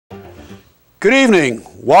Good evening.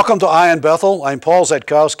 Welcome to Ion Bethel. I'm Paul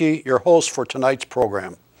Szatkowski, your host for tonight's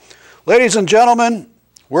program. Ladies and gentlemen,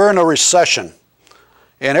 we're in a recession.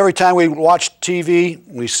 And every time we watch TV,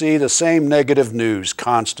 we see the same negative news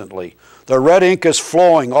constantly. The red ink is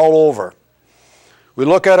flowing all over. We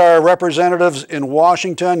look at our representatives in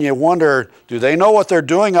Washington, you wonder, do they know what they're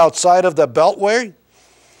doing outside of the Beltway?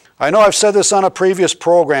 I know I've said this on a previous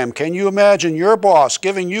program. Can you imagine your boss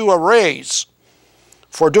giving you a raise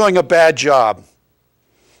for doing a bad job?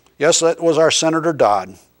 Yes, that was our Senator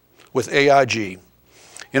Dodd with AIG.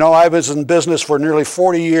 You know, I was in business for nearly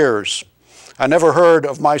 40 years. I never heard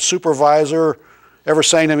of my supervisor ever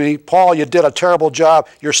saying to me, Paul, you did a terrible job,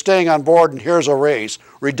 you're staying on board and here's a raise.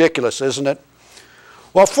 Ridiculous, isn't it?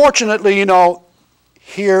 Well, fortunately, you know,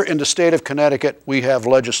 here in the state of Connecticut, we have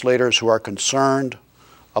legislators who are concerned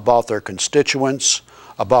about their constituents,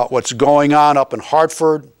 about what's going on up in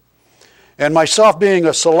Hartford. And myself being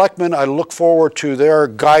a selectman, I look forward to their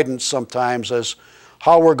guidance sometimes as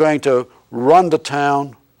how we're going to run the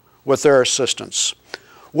town with their assistance.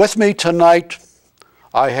 With me tonight,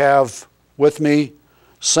 I have with me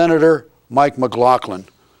Senator Mike McLachlan.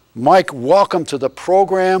 Mike, welcome to the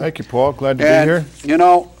program. Thank you, Paul. Glad to be here. You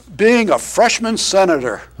know, being a freshman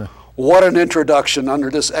senator, what an introduction under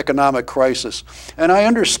this economic crisis. And I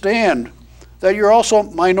understand that you're also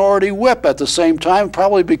minority whip at the same time,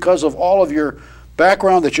 probably because of all of your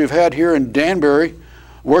background that you've had here in Danbury,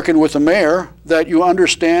 working with the mayor, that you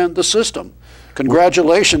understand the system.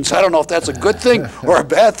 Congratulations. I don't know if that's a good thing or a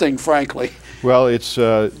bad thing, frankly. Well, it's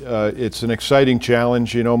an exciting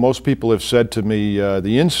challenge. You know, most people have said to me,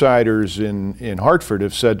 the insiders in Hartford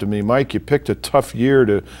have said to me, Mike, you picked a tough year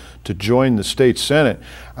to join the state Senate.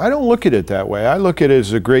 I don't look at it that way. I look at it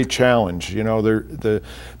as a great challenge. You know,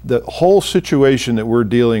 the whole situation that we're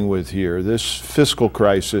dealing with here, this fiscal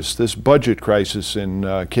crisis, this budget crisis in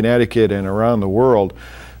Connecticut and around the world,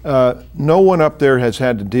 no one up there has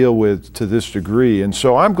had to deal with to this degree, and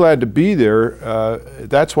so I'm glad to be there.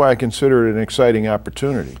 That's why I consider it an exciting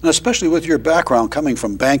opportunity. And especially with your background coming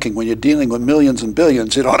from banking, when you're dealing with millions and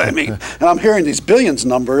billions, you know what I mean? And I'm hearing these billions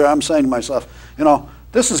number, I'm saying to myself, you know,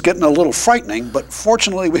 this is getting a little frightening, but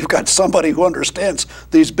fortunately we've got somebody who understands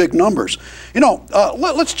these big numbers. You know,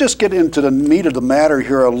 let's just get into the meat of the matter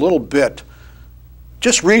here a little bit.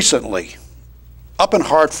 Just recently, up in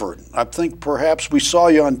Hartford, I think perhaps we saw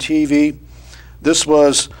you on TV. This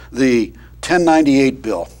was the 1098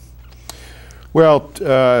 bill. Well,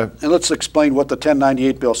 and let's explain what the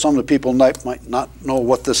 1098 bill. Some of the people might not know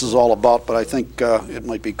what this is all about, but I think it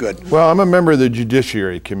might be good. Well, I'm a member of the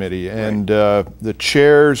Judiciary Committee, and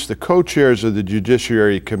the co-chairs of the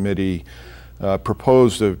Judiciary Committee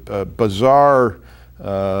proposed a bizarre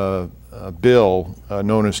bill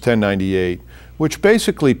known as 1098, which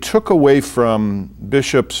basically took away from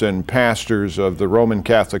bishops and pastors of the Roman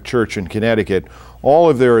Catholic Church in Connecticut all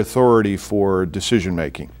of their authority for decision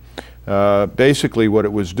making. Basically what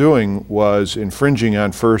it was doing was infringing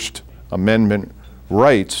on First Amendment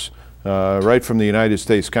rights right from the United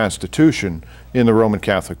States Constitution in the Roman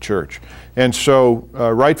Catholic Church. And so,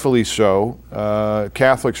 rightfully so,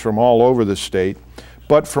 Catholics from all over the state,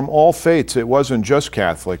 but from all faiths, it wasn't just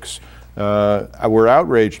Catholics, were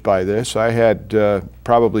outraged by this. I had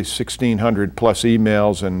probably 1,600 plus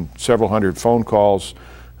emails and several hundred phone calls,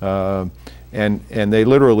 and they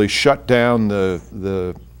literally shut down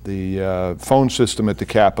the phone system at the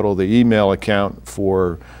Capitol. The email account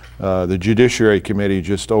for the Judiciary Committee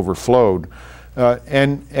just overflowed.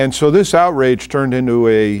 And so this outrage turned into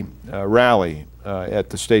a rally at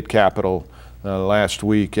the state Capitol last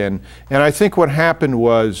week. And I think what happened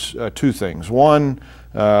was two things. One,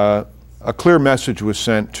 a clear message was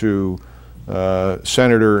sent to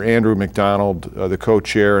Senator Andrew McDonald, the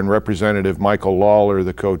co-chair, and Representative Michael Lawler,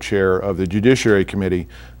 the co-chair of the Judiciary Committee.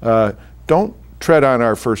 Don't tread on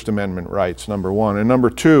our First Amendment rights, number one. And number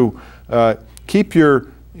two, keep your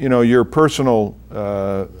personal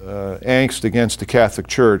angst against the Catholic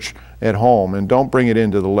Church at home and don't bring it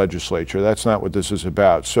into the legislature. That's not what this is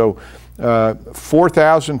about. So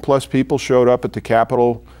 4,000 plus people showed up at the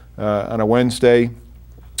Capitol on a Wednesday,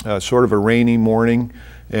 sort of a rainy morning,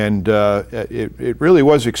 and it really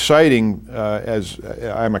was exciting. As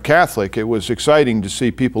I'm a Catholic, it was exciting to see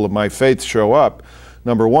people of my faith show up,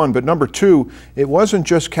 number one. But number two, it wasn't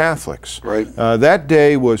just Catholics. Right. That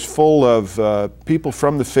day was full of people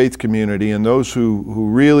from the faith community and those who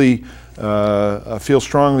really feel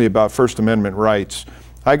strongly about First Amendment rights.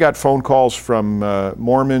 I got phone calls from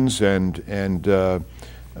Mormons and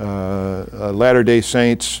Latter-day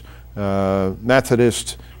Saints,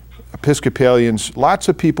 Methodists, Episcopalians. Lots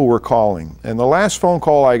of people were calling. And the last phone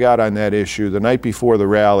call I got on that issue, the night before the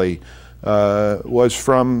rally, was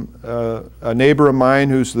from a neighbor of mine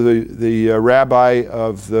who's the rabbi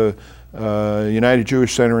of the United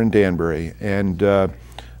Jewish Center in Danbury. And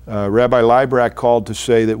Rabbi Leibrak called to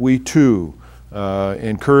say that we too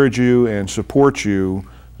encourage you and support you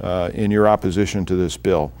in your opposition to this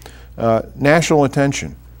bill. National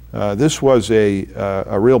attention. This was a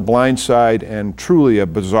real blindside and truly a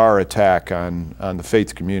bizarre attack on the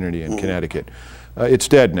faith community in Connecticut. It's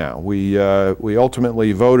dead now. We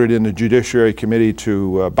ultimately voted in the Judiciary Committee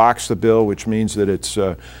to box the bill, which means that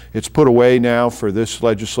it's put away now for this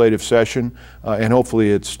legislative session, and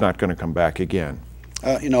hopefully it's not going to come back again.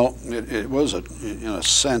 You know, it was, in a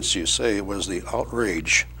sense, you say, it was the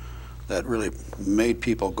outrage that really made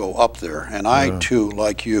people go up there. And I, too,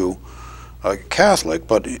 like you, a Catholic,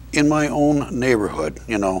 but in my own neighborhood,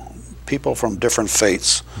 you know, people from different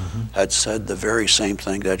faiths had said the very same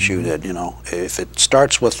thing that you did. You know, if it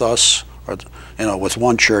starts with us, or, you know, with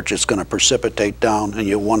one church, it's going to precipitate down, and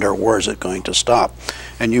you wonder, where is it going to stop?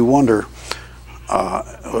 And you wonder,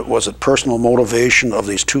 was it personal motivation of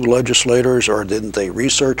these two legislators, or didn't they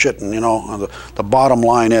research it? And, you know, the bottom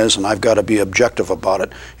line is, and I've got to be objective about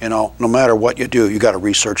it, you know, no matter what you do, you got to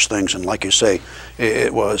research things. And like you say,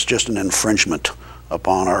 it was just an infringement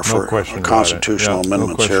upon our constitutional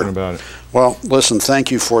amendments here. No question about it. Well, listen,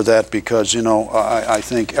 thank you for that, because, you know, I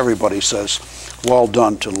think everybody says well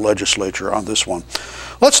done to the legislature on this one.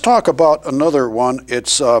 Let's talk about another one.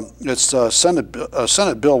 It's Senate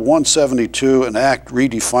Bill 172, an act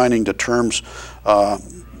redefining the terms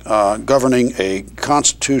governing a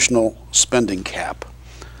constitutional spending cap.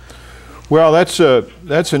 Well, that's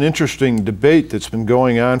an interesting debate that's been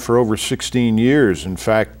going on for over 16 years. In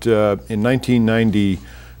fact, in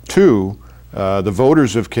 1992, the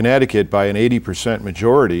voters of Connecticut, by an 80%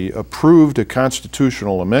 majority, approved a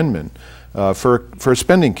constitutional amendment for a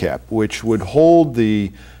spending cap, which would hold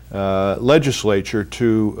the legislature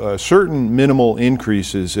to certain minimal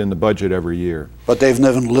increases in the budget every year. But they've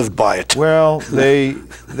never lived by it. Well, they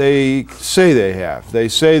say they have. They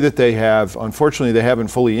say that they have. Unfortunately, they haven't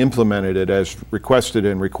fully implemented it as requested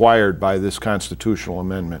and required by this constitutional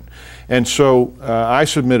amendment. And so I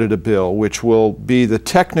submitted a bill which will be the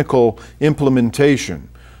technical implementation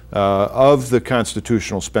of the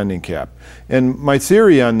constitutional spending cap. And my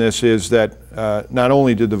theory on this is that not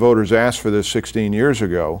only did the voters ask for this 16 years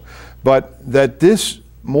ago, but that this,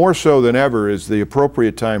 more so than ever, is the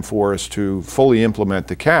appropriate time for us to fully implement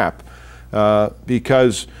the cap,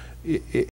 because